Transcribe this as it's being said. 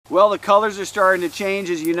Well, the colors are starting to change.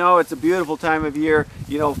 As you know, it's a beautiful time of year.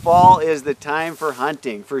 You know, fall is the time for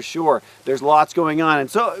hunting, for sure. There's lots going on.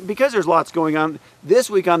 And so, because there's lots going on, this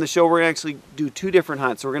week on the show, we're going to actually do two different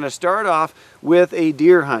hunts. So we're going to start off with a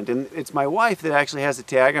deer hunt. And it's my wife that actually has the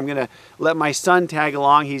tag. I'm going to let my son tag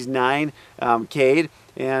along. He's 9, Cade.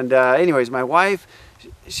 And anyways, my wife,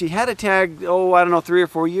 she had a tag, oh, I don't know, 3 or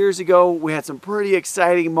 4 years ago. We had some pretty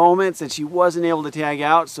exciting moments and she wasn't able to tag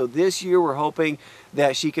out. So this year we're hoping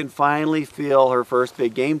that she can finally feel her first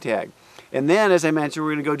big game tag. And then, as I mentioned,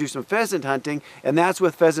 we're going to go do some pheasant hunting, and that's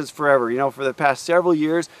with Pheasants Forever. You know, for the past several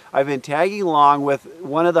years, I've been tagging along with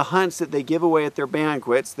one of the hunts that they give away at their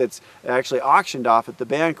banquets that's actually auctioned off at the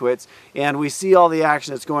banquets, and we see all the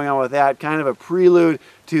action that's going on with that, kind of a prelude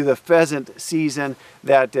to the pheasant season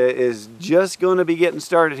that is just going to be getting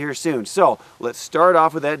started here soon. So, let's start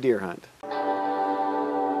off with that deer hunt.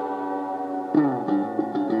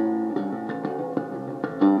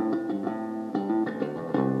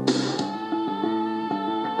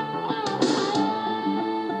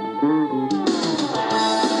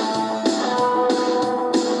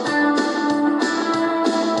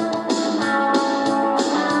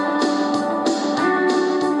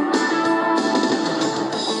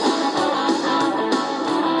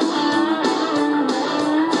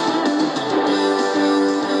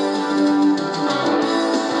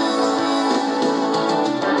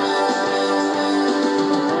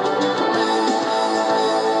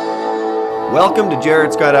 Welcome to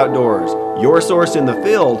Jared Scott Outdoors, your source in the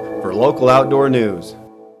field for local outdoor news.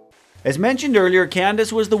 As mentioned earlier,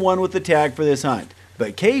 Candice was the one with the tag for this hunt,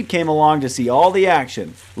 but Cade came along to see all the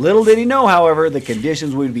action. Little did he know, however, the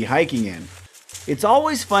conditions we'd be hiking in. It's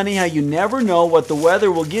always funny how you never know what the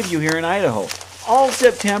weather will give you here in Idaho. All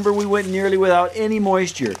September we went nearly without any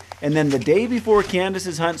moisture, and then the day before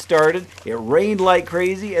Candice's hunt started, it rained like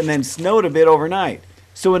crazy and then snowed a bit overnight.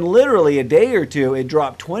 So in literally a day or two, it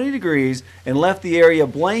dropped 20 degrees and left the area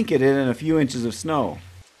blanketed in a few inches of snow.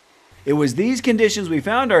 It was these conditions we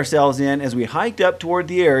found ourselves in as we hiked up toward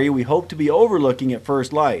the area we hoped to be overlooking at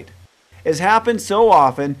first light. As happens so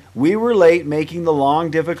often, we were late making the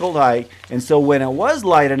long, difficult hike, and so when it was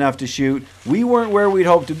light enough to shoot, we weren't where we'd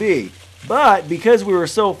hoped to be. But because we were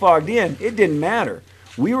so fogged in, it didn't matter.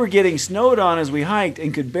 We were getting snowed on as we hiked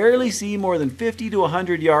and could barely see more than 50 to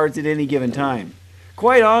 100 yards at any given time.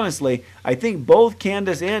 Quite honestly, I think both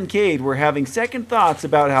Candice and Cade were having second thoughts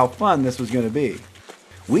about how fun this was going to be.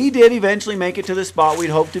 We did eventually make it to the spot we'd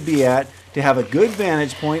hoped to be at to have a good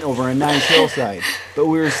vantage point over a nice hillside, but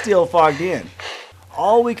we were still fogged in.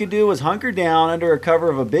 All we could do was hunker down under a cover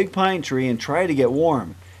of a big pine tree and try to get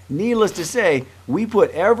warm. Needless to say, we put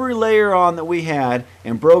every layer on that we had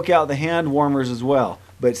and broke out the hand warmers as well,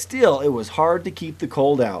 but still it was hard to keep the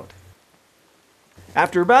cold out.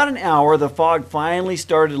 After about an hour, the fog finally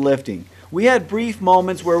started lifting. We had brief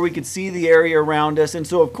moments where we could see the area around us, and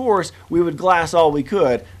so of course we would glass all we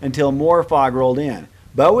could until more fog rolled in.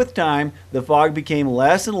 But with time, the fog became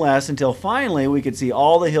less and less until finally we could see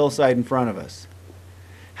all the hillside in front of us.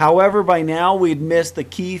 However, by now we'd missed the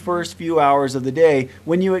key first few hours of the day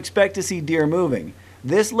when you expect to see deer moving.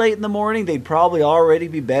 This late in the morning, they'd probably already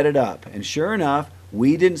be bedded up, and sure enough,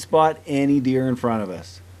 we didn't spot any deer in front of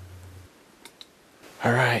us.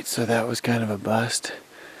 Alright, so that was kind of a bust.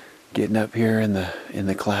 Getting up here in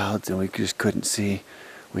the clouds and we just couldn't see.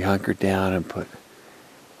 We hunkered down and put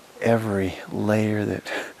every layer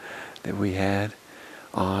that we had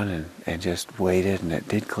on and just waited, and it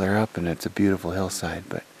did clear up and it's a beautiful hillside,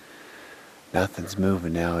 but nothing's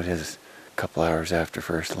moving now. It is a couple hours after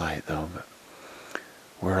first light though, but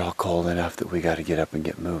we're all cold enough that we got to get up and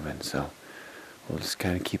get moving, so we'll just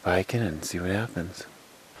kind of keep hiking and see what happens.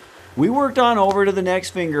 We worked on over to the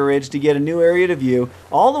next finger ridge to get a new area to view,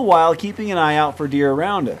 all the while keeping an eye out for deer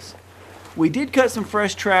around us. We did cut some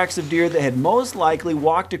fresh tracks of deer that had most likely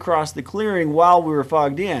walked across the clearing while we were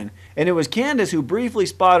fogged in, and it was Candice who briefly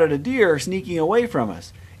spotted a deer sneaking away from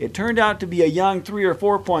us. It turned out to be a young 3 or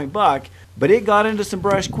 4 point buck, but it got into some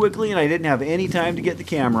brush quickly and I didn't have any time to get the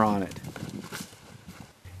camera on it.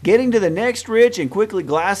 Getting to the next ridge and quickly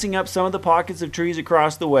glassing up some of the pockets of trees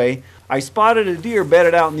across the way, I spotted a deer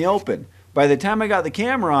bedded out in the open. By the time I got the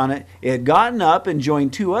camera on it, it had gotten up and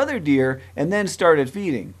joined 2 other deer and then started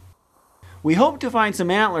feeding. We hoped to find some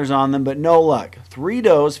antlers on them, but no luck. 3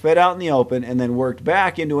 does fed out in the open and then worked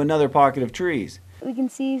back into another pocket of trees. We can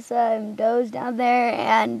see some does down there,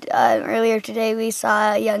 and earlier today we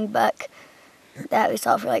saw a young buck that we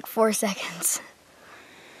saw for like 4 seconds.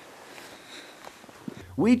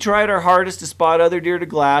 We tried our hardest to spot other deer to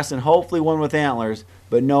glass and hopefully one with antlers,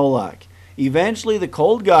 but no luck. Eventually the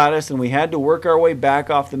cold got us and we had to work our way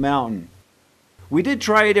back off the mountain. We did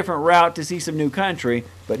try a different route to see some new country,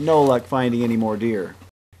 but no luck finding any more deer.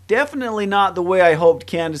 Definitely not the way I hoped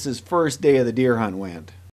Candice's first day of the deer hunt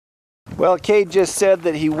went. Well, Cade just said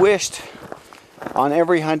that he wished on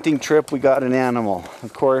every hunting trip we got an animal.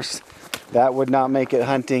 Of course, that would not make it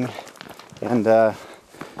hunting and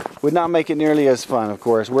would not make it nearly as fun, of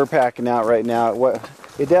course. We're packing out right now.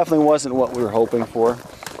 It definitely wasn't what we were hoping for.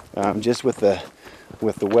 Just with the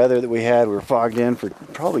weather that we had, we were fogged in for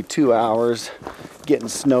probably 2 hours, getting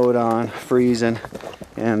snowed on, freezing,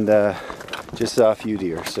 and just saw a few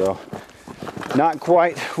deer. So not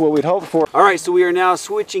quite what we'd hoped for. All right, so we are now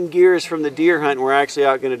switching gears from the deer hunt. We're actually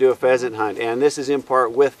out going to do a pheasant hunt, and this is in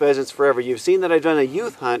part with Pheasants Forever. You've seen that I've done a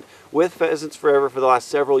youth hunt with Pheasants Forever for the last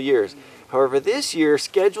several years. However, this year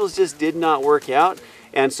schedules just did not work out,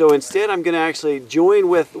 and so instead I'm going to actually join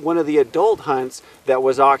with one of the adult hunts that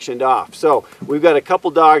was auctioned off. So we've got a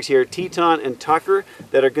couple dogs here, Teton and Tucker,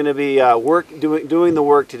 that are going to be doing the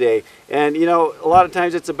work today. And you know, a lot of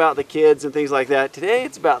times it's about the kids and things like that. Today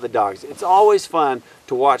it's about the dogs. It's always fun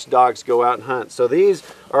to watch dogs go out and hunt. So these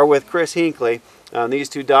are with Chris Hinckley, these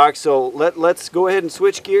two dogs. So let's go ahead and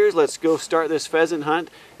switch gears. Let's go start this pheasant hunt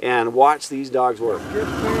and watch these dogs work. We'll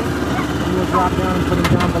drop down and put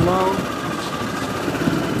them down below.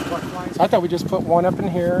 So I thought we just put one up in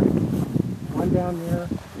here, one down there.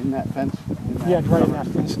 In that fence? Yeah, right in that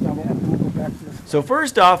fence. We'll go back to this. So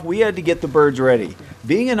first off, we had to get the birds ready.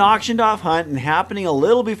 Being an auctioned off hunt and happening a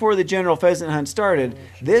little before the general pheasant hunt started,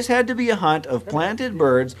 this had to be a hunt of planted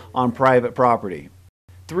birds on private property.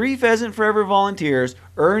 3 Pheasant Forever volunteers,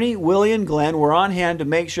 Ernie, Willie, and Glenn, were on hand to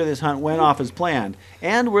make sure this hunt went off as planned,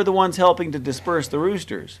 and were the ones helping to disperse the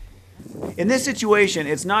roosters. In this situation,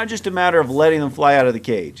 it's not just a matter of letting them fly out of the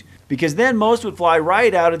cage, because then most would fly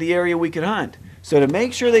right out of the area we could hunt. So to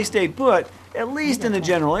make sure they stayed put, at least in the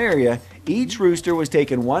general area, each rooster was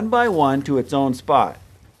taken one by one to its own spot.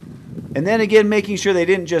 And then again, making sure they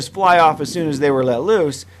didn't just fly off as soon as they were let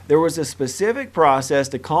loose, there was a specific process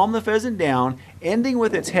to calm the pheasant down, ending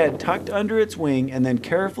with its head tucked under its wing and then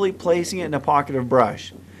carefully placing it in a pocket of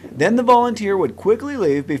brush. Then the volunteer would quickly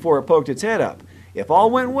leave before it poked its head up. If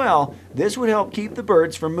all went well, this would help keep the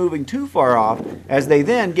birds from moving too far off, as they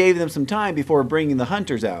then gave them some time before bringing the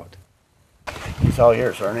hunters out. It's all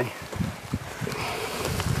yours, Ernie.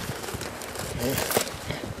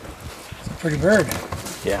 It's a pretty bird.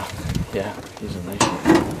 Yeah, he's a nice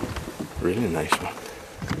one. Really nice one.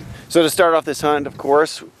 So to start off this hunt, of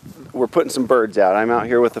course, we're putting some birds out. I'm out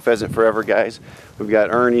here with the Pheasant Forever guys. We've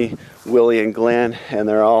got Ernie, Willie, and Glenn, and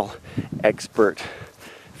they're all expert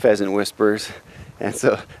pheasant whisperers. And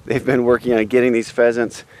so they've been working on getting these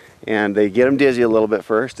pheasants, and they get them dizzy a little bit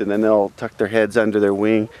first, and then they'll tuck their heads under their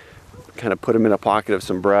wing, kind of put them in a pocket of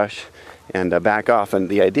some brush, and back off. And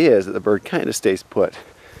the idea is that the bird kind of stays put,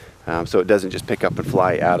 so it doesn't just pick up and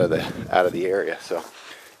fly out of the area. So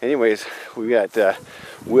anyways, we got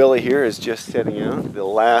Willie here is just setting out the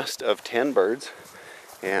last of 10 birds,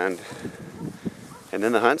 and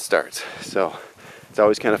then the hunt starts. So it's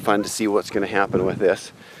always kind of fun to see what's going to happen with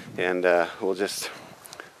this, and we'll just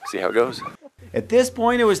see how it goes. At this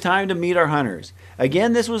point, it was time to meet our hunters.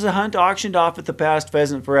 Again, this was a hunt auctioned off at the past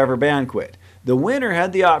Pheasant Forever Banquet. The winner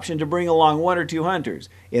had the option to bring along 1 or 2 hunters.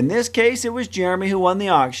 In this case, it was Jeremy who won the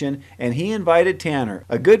auction, and he invited Tanner,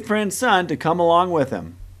 a good friend's son, to come along with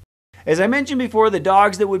him. As I mentioned before, the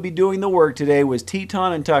dogs that would be doing the work today was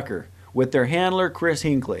Teton and Tucker, with their handler Chris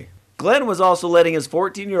Hinckley. Glenn was also letting his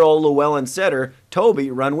 14-year-old Llewellyn setter, Toby,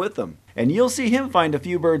 run with them, and you'll see him find a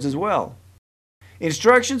few birds as well.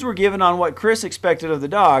 Instructions were given on what Chris expected of the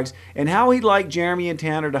dogs and how he'd like Jeremy and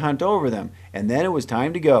Tanner to hunt over them, and then it was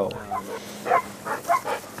time to go.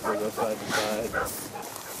 We'll go side to side.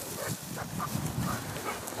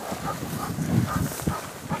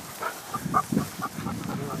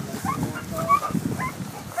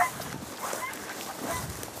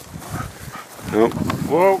 Oh.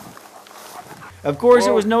 Whoa. Of course,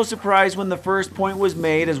 it was no surprise when the first point was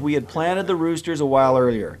made, as we had planted the roosters a while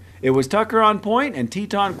earlier. It was Tucker on point and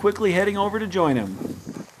Teton quickly heading over to join him.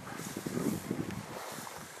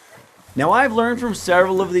 Now, I've learned from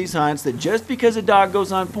several of these hunts that just because a dog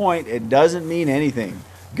goes on point, it doesn't mean anything.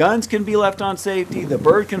 Guns can be left on safety, the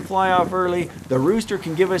bird can fly off early, the rooster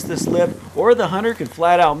can give us the slip, or the hunter could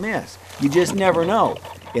flat out miss. You just never know.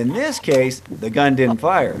 In this case, the gun didn't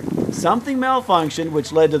fire. Something malfunctioned,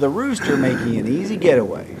 which led to the rooster making an easy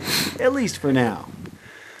getaway. At least for now.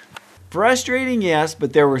 Frustrating, yes,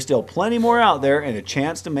 but there were still plenty more out there and a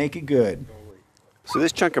chance to make it good. So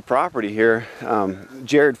this chunk of property here,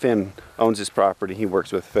 Jared Finn owns this property. He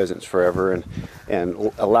works with Pheasants Forever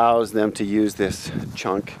and allows them to use this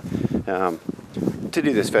chunk. to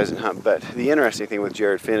do this pheasant hunt. But the interesting thing with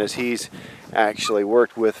Jared Finn is he's actually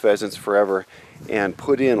worked with Pheasants Forever and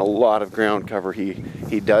put in a lot of ground cover.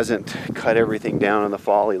 He doesn't cut everything down in the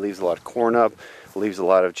fall. He leaves a lot of corn up, leaves a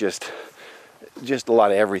lot of just a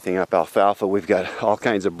lot of everything up. Alfalfa. We've got all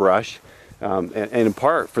kinds of brush, and in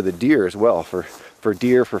part for the deer as well, for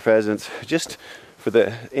deer, for pheasants, just for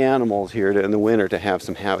the animals here in the winter to have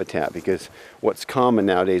some habitat, because what's common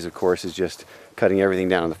nowadays, of course, is just cutting everything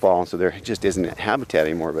down in the fall, and so there just isn't habitat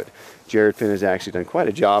anymore. But Jared Finn has actually done quite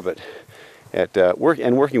a job at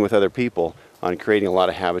working with other people on creating a lot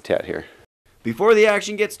of habitat here. Before the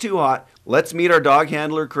action gets too hot, let's meet our dog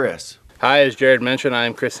handler, Chris. Hi, as Jared mentioned,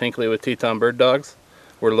 I'm Chris Hinckley with Teton Bird Dogs.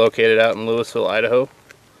 We're located out in Louisville, Idaho.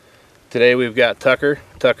 Today we've got Tucker.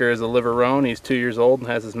 Tucker is a liver roan. He's 2 years old and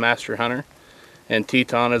has his master hunter. And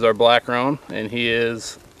Teton is our black roan, and he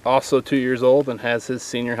is also 2 years old and has his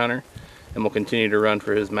senior hunter, and will continue to run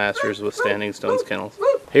for his masters with Standing Stone's Kennels.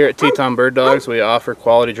 Here at Teton Bird Dogs, we offer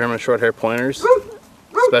quality German short-hair pointers,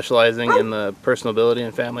 specializing in the personability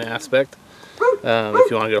and family aspect.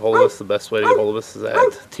 If you want to get a hold of us, the best way to get a hold of us is at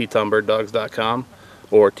tetonbirddogs.com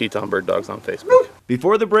or Teton Bird Dogs on Facebook.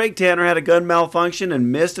 Before the break, Tanner had a gun malfunction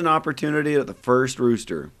and missed an opportunity at the first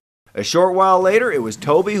rooster. A short while later, it was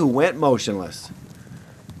Toby who went motionless.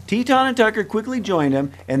 Teton and Tucker quickly joined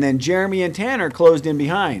him, and then Jeremy and Tanner closed in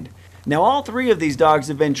behind. Now all three of these dogs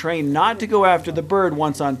have been trained not to go after the bird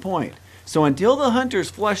once on point, so until the hunters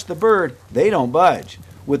flush the bird, they don't budge.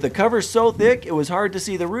 With the cover so thick, it was hard to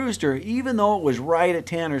see the rooster, even though it was right at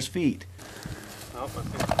Tanner's feet.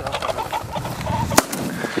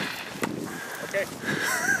 Okay.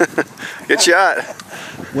 Good shot.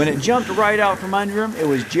 When it jumped right out from under him, it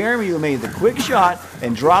was Jeremy who made the quick shot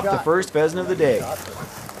and dropped the first pheasant of the day.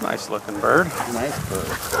 Nice looking bird. Nice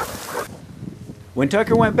bird. When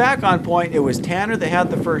Tucker went back on point, it was Tanner that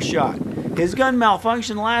had the first shot. His gun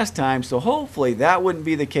malfunctioned last time, so hopefully that wouldn't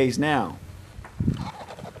be the case now.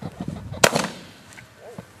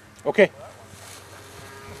 Okay.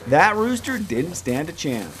 That rooster didn't stand a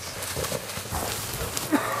chance.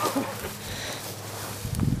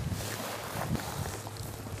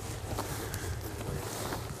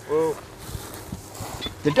 Whoa.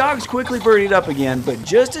 The dogs quickly birdied up again, but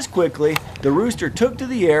just as quickly, the rooster took to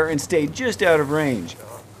the air and stayed just out of range.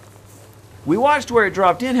 We watched where it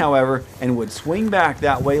dropped in, however, and would swing back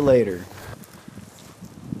that way later.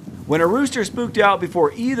 When a rooster spooked out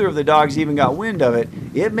before either of the dogs even got wind of it,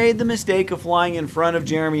 it made the mistake of flying in front of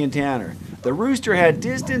Jeremy and Tanner. The rooster had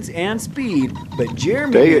distance and speed, but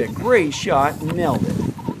Jeremy made a great shot and nailed it.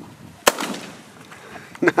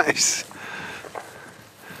 Nice.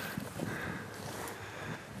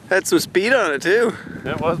 Had some speed on it too.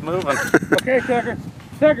 It was moving. Okay, Tucker.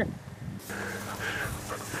 Tucker.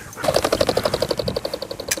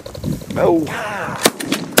 Oh.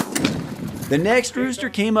 The next rooster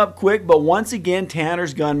came up quick, but once again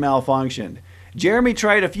Tanner's gun malfunctioned. Jeremy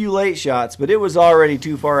tried a few late shots, but it was already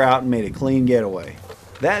too far out and made a clean getaway.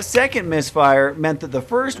 That second misfire meant that the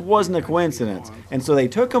first wasn't a coincidence, and so they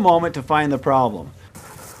took a moment to find the problem.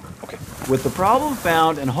 Okay. With the problem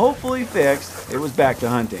found and hopefully fixed, it was back to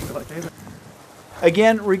hunting.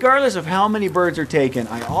 Again, regardless of how many birds are taken,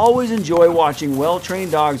 I always enjoy watching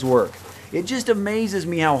well-trained dogs work. It just amazes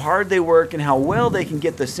me how hard they work and how well they can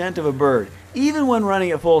get the scent of a bird, even when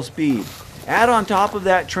running at full speed. Add on top of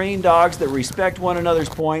that trained dogs that respect one another's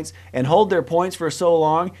points and hold their points for so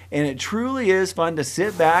long, and it truly is fun to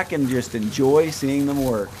sit back and just enjoy seeing them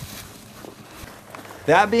work.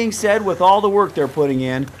 That being said, with all the work they're putting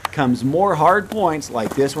in, comes more hard points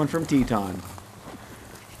like this one from Teton.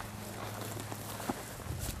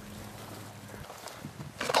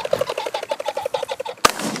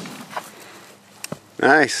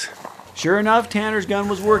 Nice. Sure enough, Tanner's gun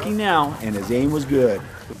was working now, and his aim was good.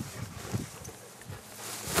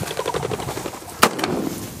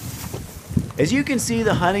 As you can see,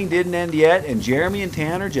 the hunting didn't end yet, and Jeremy and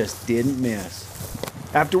Tanner just didn't miss.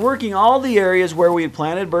 After working all the areas where we had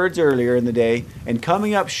planted birds earlier in the day, and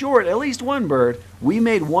coming up short at least one bird, we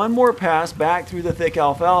made one more pass back through the thick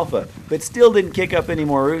alfalfa, but still didn't kick up any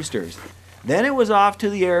more roosters. Then it was off to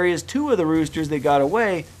the areas two of the roosters that got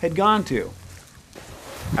away had gone to.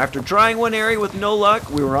 After trying one area with no luck,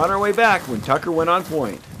 we were on our way back when Tucker went on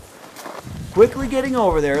point. Quickly getting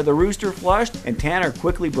over there, the rooster flushed and Tanner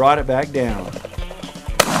quickly brought it back down.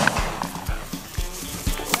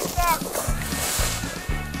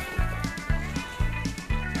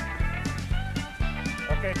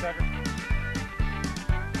 Okay, Tucker.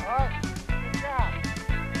 All right, good job.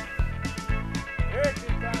 Very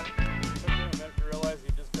good job. Took me a minute to realize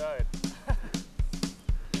you just died.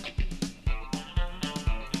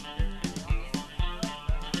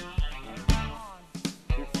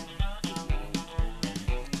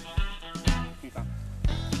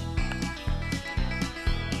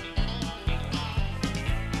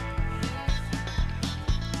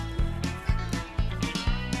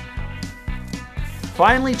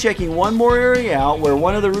 finally checking one more area out where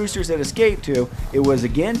one of the roosters had escaped to, it was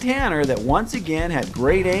again Tanner that once again had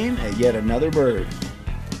great aim at yet another bird.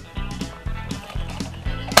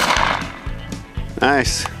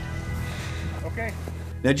 Nice. Okay.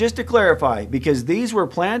 Now just to clarify, because these were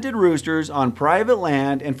planted roosters on private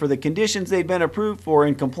land and for the conditions they'd been approved for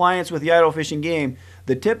in compliance with the Idaho Fish and Game,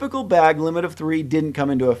 the typical bag limit of 3 didn't come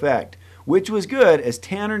into effect, which was good as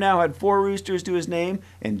Tanner now had 4 roosters to his name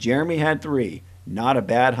and Jeremy had 3. Not a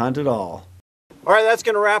bad hunt at all. All right, that's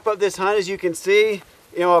going to wrap up this hunt. As you can see,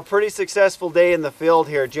 a pretty successful day in the field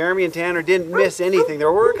here. Jeremy and Tanner didn't miss anything.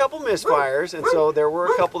 There were a couple misfires, and so there were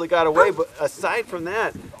a couple that got away, but aside from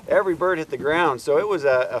that, every bird hit the ground. So it was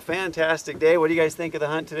a fantastic day. What do you guys think of the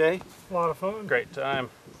hunt today? A lot of fun. Great time.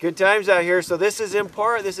 Good times out here. So this is in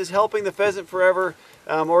part, this is helping the Pheasant Forever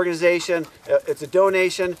organization. It's a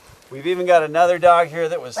donation. We've even got another dog here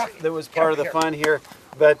that was part of the fun here.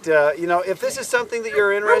 But, if this is something that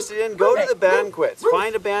you're interested in, go to the banquets.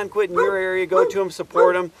 Find a banquet in your area, go to them,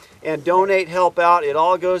 support them, and donate, help out. It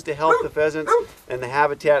all goes to help the pheasants and the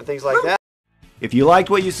habitat and things like that. If you liked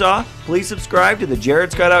what you saw, please subscribe to the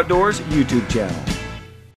Jared Scott Outdoors YouTube channel.